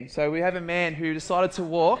So we have a man who decided to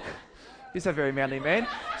walk. He's a very manly man.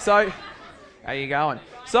 So, how you going?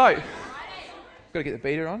 So, got to get the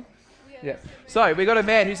beater on. Yeah. So we got a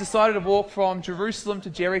man who's decided to walk from Jerusalem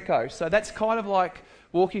to Jericho. So that's kind of like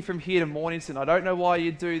walking from here to Mornington. I don't know why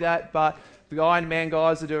you'd do that, but the Iron Man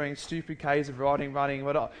guys are doing stupid Ks of riding, running,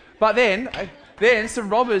 whatever. But then some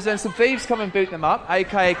robbers and some thieves come and beat them up,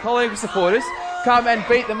 aka Collingwood supporters, come and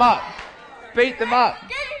beat them up. Beat them up.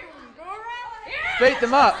 Beat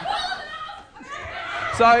them up.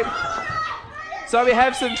 So we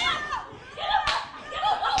have some...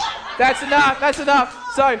 That's enough.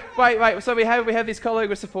 So, wait. So we have these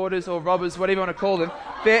Collingwood supporters or robbers, whatever you want to call them.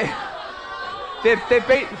 They're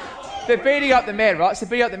beating up the man, right? So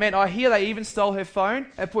beating up the man. I hear they even stole her phone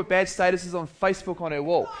and put bad statuses on Facebook on her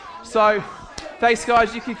wall. So, thanks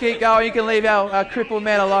guys, you can keep going. You can leave our crippled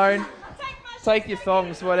man alone. Take your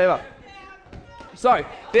thongs, whatever. So,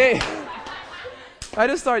 they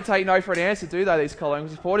just don't take no for an answer, do they, these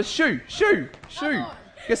Collingwood supporters? Shoo.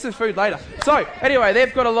 Get some food later. So, anyway,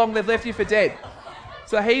 they've left him for dead.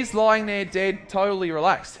 So he's lying there dead, totally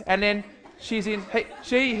relaxed. And then he's in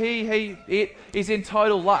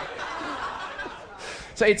total luck.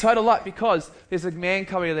 So in total luck because there's a man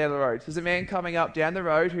coming down the road. There's a man coming up down the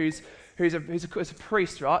road who's a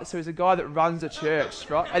priest, right? So he's a guy that runs a church,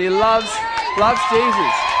 right? And he loves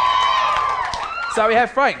Jesus. So we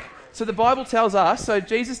have Frank. So the Bible tells us, so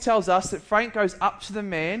Jesus tells us that Frank goes up to the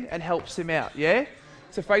man and helps him out, yeah?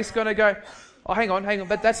 So Frank's going to go, oh, hang on,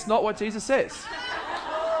 but that's not what Jesus says.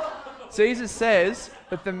 Jesus says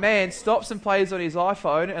that the man stops and plays on his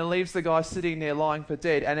iPhone and leaves the guy sitting there lying for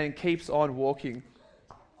dead and then keeps on walking.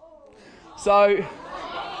 So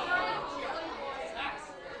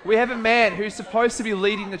we have a man who's supposed to be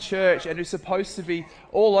leading the church and who's supposed to be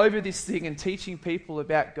all over this thing and teaching people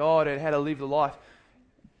about God and how to live the life.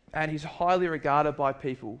 And he's highly regarded by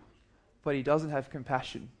people, but he doesn't have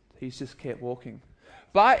compassion. He's just kept walking.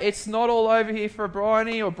 But it's not all over here for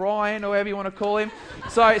Bryony or Brian or whatever you want to call him.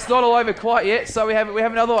 So it's not all over quite yet. So we have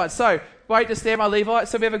another one. So wait to stand my Levite.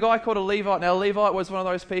 So we have a guy called a Levite. Now a Levite was one of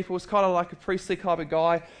those people. It's kind of like a priestly type of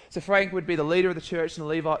guy. So Frank would be the leader of the church, and the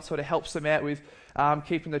Levite sort of helps them out with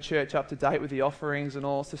keeping the church up to date with the offerings and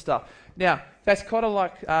all sorts of stuff. Now that's kind of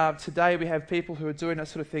like today we have people who are doing that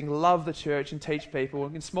sort of thing, love the church and teach people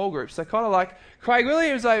in small groups. So kind of like Craig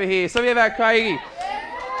Williams over here. So we have our Craigie.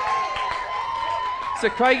 So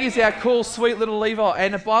Craig is our cool, sweet little Levite,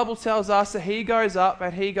 and the Bible tells us that he goes up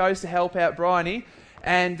and he goes to help out Bryony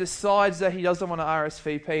and decides that he doesn't want to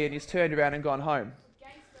RSVP and he's turned around and gone home.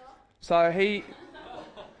 So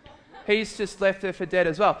he's just left there for dead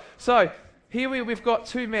as well. So here we've got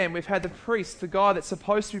two men. We've had the priest, the guy that's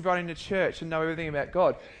supposed to be running the church and know everything about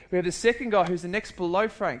God. We have the second guy who's the next below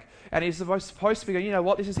Frank, and he's supposed to be going, you know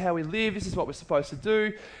what, this is how we live, this is what we're supposed to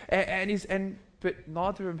do, but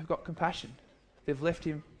neither of them have got compassion. They've left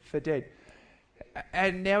him for dead.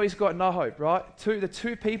 And now he's got no hope, right? The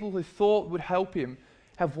two people who thought would help him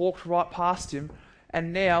have walked right past him,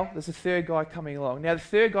 and now there's a third guy coming along. Now the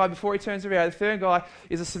third guy, before he turns around, the third guy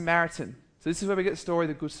is a Samaritan. So this is where we get the story of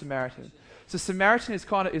the Good Samaritan. So Samaritan is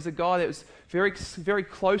a guy that was very, very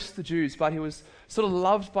close to the Jews, but he was sort of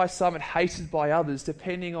loved by some and hated by others,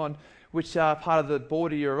 depending on which part of the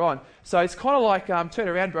border you're on. So it's kind of like, turn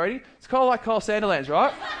around, Brody. It's kind of like Kyle Sandilands,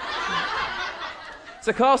 right?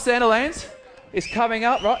 So Kyle Sandilands is coming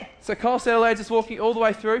up, right? So Kyle Sandilands is walking all the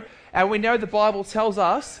way through, and we know the Bible tells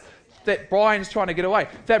us that Brian's trying to get away.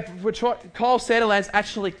 Kyle Sandilands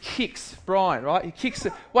actually kicks Brian, right? He kicks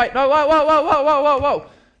it. Wait, no, whoa.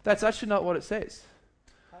 That's actually not what it says.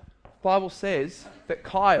 The Bible says that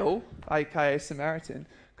Kyle, aka Samaritan,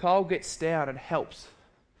 Kyle gets down and helps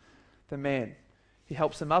the man. He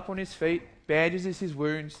helps him up on his feet, bandages his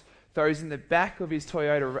wounds, throws in the back of his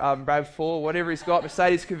Toyota RAV4, whatever he's got,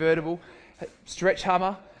 Mercedes convertible, stretch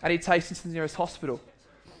Hummer, and he takes him to the nearest hospital.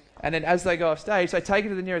 And then as they go off stage, they take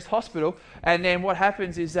him to the nearest hospital, and then what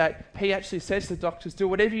happens is that he actually says to the doctors, do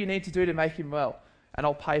whatever you need to do to make him well, and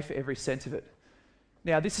I'll pay for every cent of it.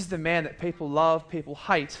 Now, this is the man that people love, people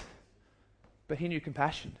hate, but he knew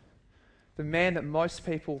compassion. The man that most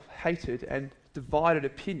people hated and divided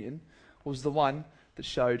opinion was the one that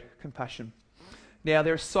showed compassion. Now,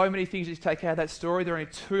 there are so many things you take out of that story. There are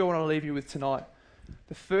only two I want to leave you with tonight.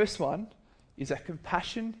 The first one is that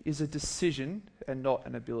compassion is a decision and not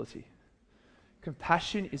an ability.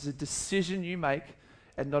 Compassion is a decision you make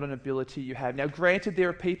and not an ability you have. Now, granted, there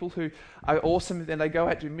are people who are awesome and they go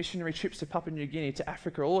out to missionary trips to Papua New Guinea, to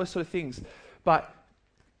Africa, all those sort of things. But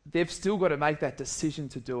they've still got to make that decision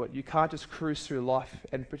to do it. You can't just cruise through life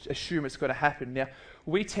and assume it's going to happen. Now,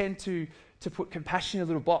 we tend to put compassion in a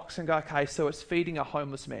little box and go, okay, so it's feeding a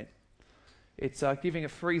homeless man. It's giving a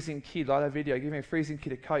freezing kid, like that video, giving a freezing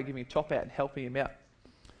kid a coat, giving a top out and helping him out.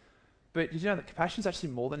 But did you know that compassion is actually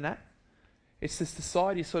more than that? It's the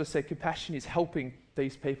society sort of said compassion is helping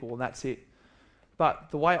these people and that's it.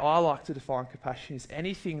 But the way I like to define compassion is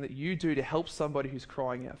anything that you do to help somebody who's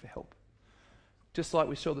crying out for help. Just like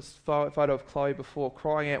we saw this photo of Chloe before,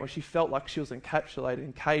 crying out when she felt like she was encapsulated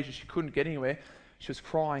in cages, she couldn't get anywhere. She was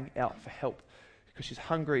crying out for help because she's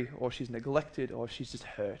hungry or she's neglected or she's just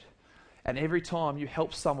hurt. And every time you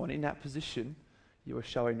help someone in that position, you are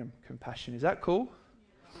showing them compassion. Is that cool?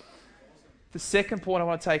 The second point I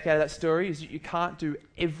want to take out of that story is that you can't do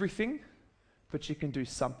everything, but you can do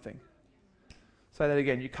something. Say that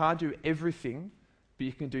again. You can't do everything, but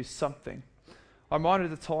you can do something. I'm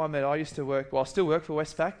reminded of the time that I used to work, well, I still work for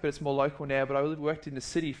Westpac, but it's more local now, but I worked in the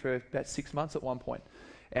city for about 6 months at one point.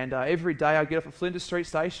 And every day I'd get off at Flinders Street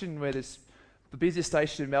Station, where there's the busiest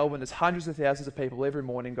station in Melbourne. There's hundreds of thousands of people every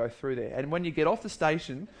morning go through there. And when you get off the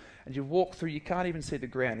station and you walk through, you can't even see the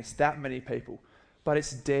ground. It's that many people. But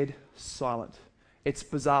it's dead silent. It's a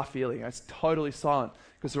bizarre feeling. It's totally silent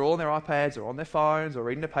because they're all on their iPads or on their phones or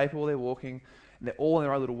reading the paper while they're walking, and they're all in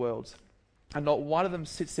their own little worlds. And not one of them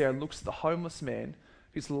sits there and looks at the homeless man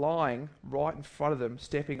who's lying right in front of them,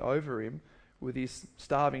 stepping over him with his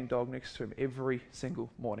starving dog next to him every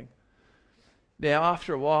single morning. Now,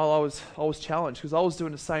 after a while, I was challenged because I was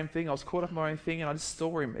doing the same thing. I was caught up in my own thing, and I just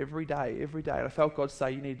saw him every day. And I felt God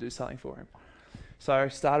say, you need to do something for him. So I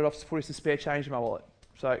started off to put some spare change in my wallet.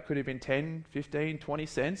 So it could have been 10, 15, 20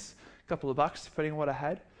 cents, a couple of bucks, depending on what I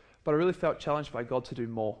had. But I really felt challenged by God to do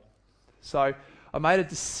more. So I made a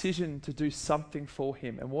decision to do something for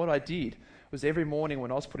him. And what I did was every morning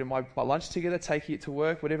when I was putting my lunch together, taking it to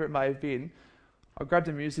work, whatever it may have been, I grabbed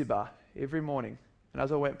a muesli bar every morning. And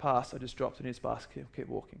as I went past, I just dropped it in his basket and kept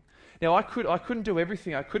walking. Now, I couldn't do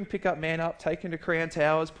everything. I couldn't pick up Man Up, take him to Crown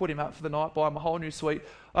Towers, put him up for the night, buy him a whole new suite.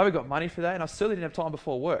 I haven't got money for that, and I certainly didn't have time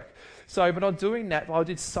before work. So, but on doing that, I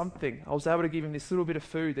did something. I was able to give him this little bit of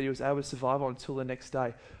food that he was able to survive on until the next day.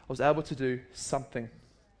 I was able to do something.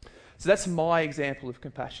 So that's my example of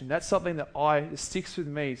compassion. That's something that sticks with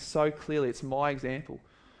me so clearly. It's my example.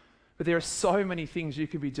 But there are so many things you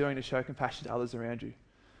could be doing to show compassion to others around you.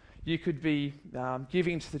 You could be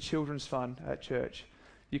giving to the children's fund at church.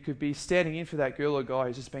 You could be standing in for that girl or guy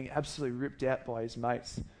who's just being absolutely ripped out by his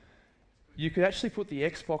mates. You could actually put the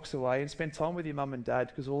Xbox away and spend time with your mum and dad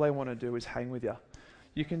because all they want to do is hang with you.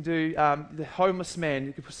 You can do the homeless man.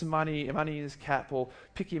 You could put some money in his cap or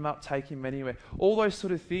pick him up, take him anywhere. All those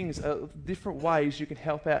sort of things are different ways you can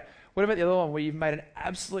help out. What about the other one where you've made an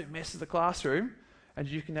absolute mess of the classroom and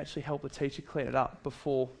you can actually help the teacher clean it up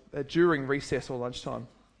during recess or lunchtime?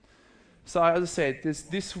 So as I said,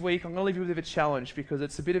 this week I'm going to leave you with a bit of a challenge because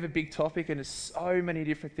it's a bit of a big topic and there's so many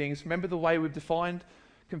different things. Remember the way we've redefined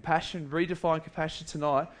compassion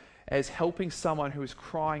tonight as helping someone who is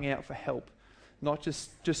crying out for help. Not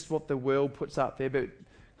just what the world puts up there, but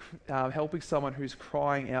helping someone who's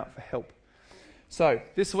crying out for help. So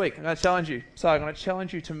this week I'm going to challenge you. So I'm going to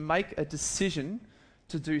challenge you to make a decision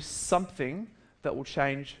to do something that will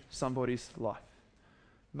change somebody's life.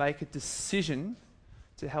 Make a decision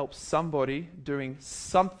to help somebody doing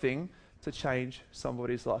something to change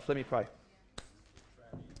somebody's life. Let me pray.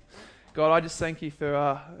 God, I just thank you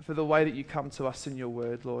for the way that you come to us in your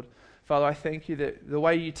word, Lord. Father, I thank you that the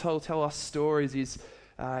way you tell us stories is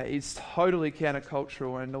totally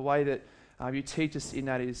countercultural, and the way that you teach us in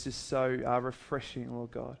that is just so refreshing,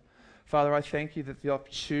 Lord God. Father, I thank you that the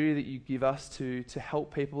opportunity that you give us to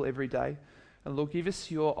help people every day. And Lord, give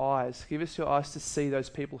us your eyes. Give us your eyes to see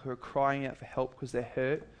those people who are crying out for help because they're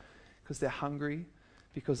hurt, because they're hungry,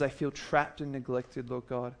 because they feel trapped and neglected, Lord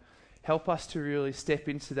God. Help us to really step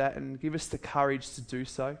into that and give us the courage to do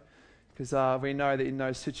so, because we know that in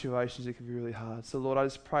those situations it can be really hard. So Lord, I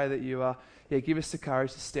just pray that you give us the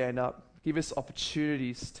courage to stand up. Give us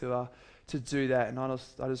opportunities to do that. And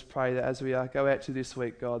I just pray that as we go out to this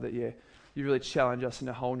week, God, that you really challenge us in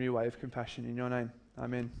a whole new way of compassion. In your name,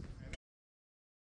 amen.